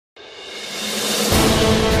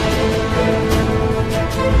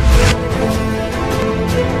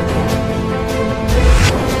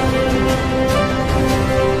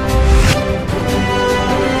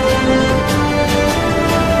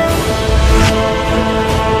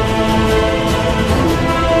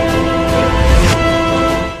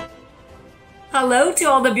to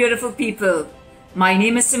all the beautiful people. My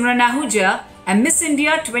name is SIMRAN AHUJA. I'm Miss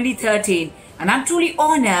India 2013 and I'm truly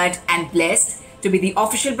honored and blessed to be the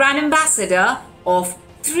official brand ambassador of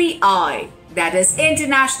 3I, that is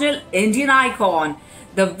International Indian Icon,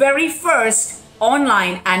 the very first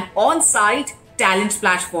online and on-site talent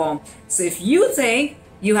platform. So if you think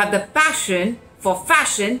you have the passion for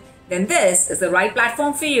fashion, then this is the right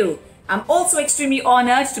platform for you. I'm also extremely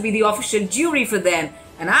honored to be the official jury for them,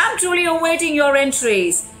 and I'm truly awaiting your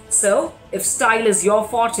entries. So if style is your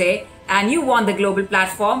forte and you want the global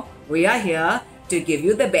platform, we are here to give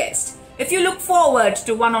you the best. If you look forward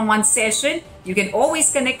to one-on-one session, you can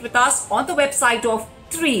always connect with us on the website of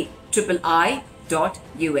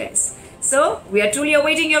 3II.us. So we are truly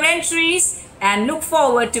awaiting your entries and look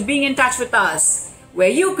forward to being in touch with us, where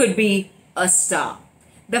you could be a star.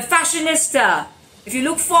 The fashionista. If you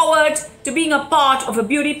look forward to being a part of a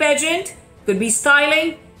beauty pageant, could be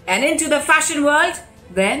styling and into the fashion world,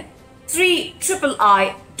 then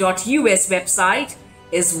 3II.us website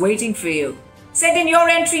is waiting for you. Send in your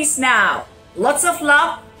entries now. Lots of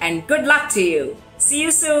love and good luck to you. See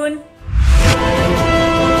you soon.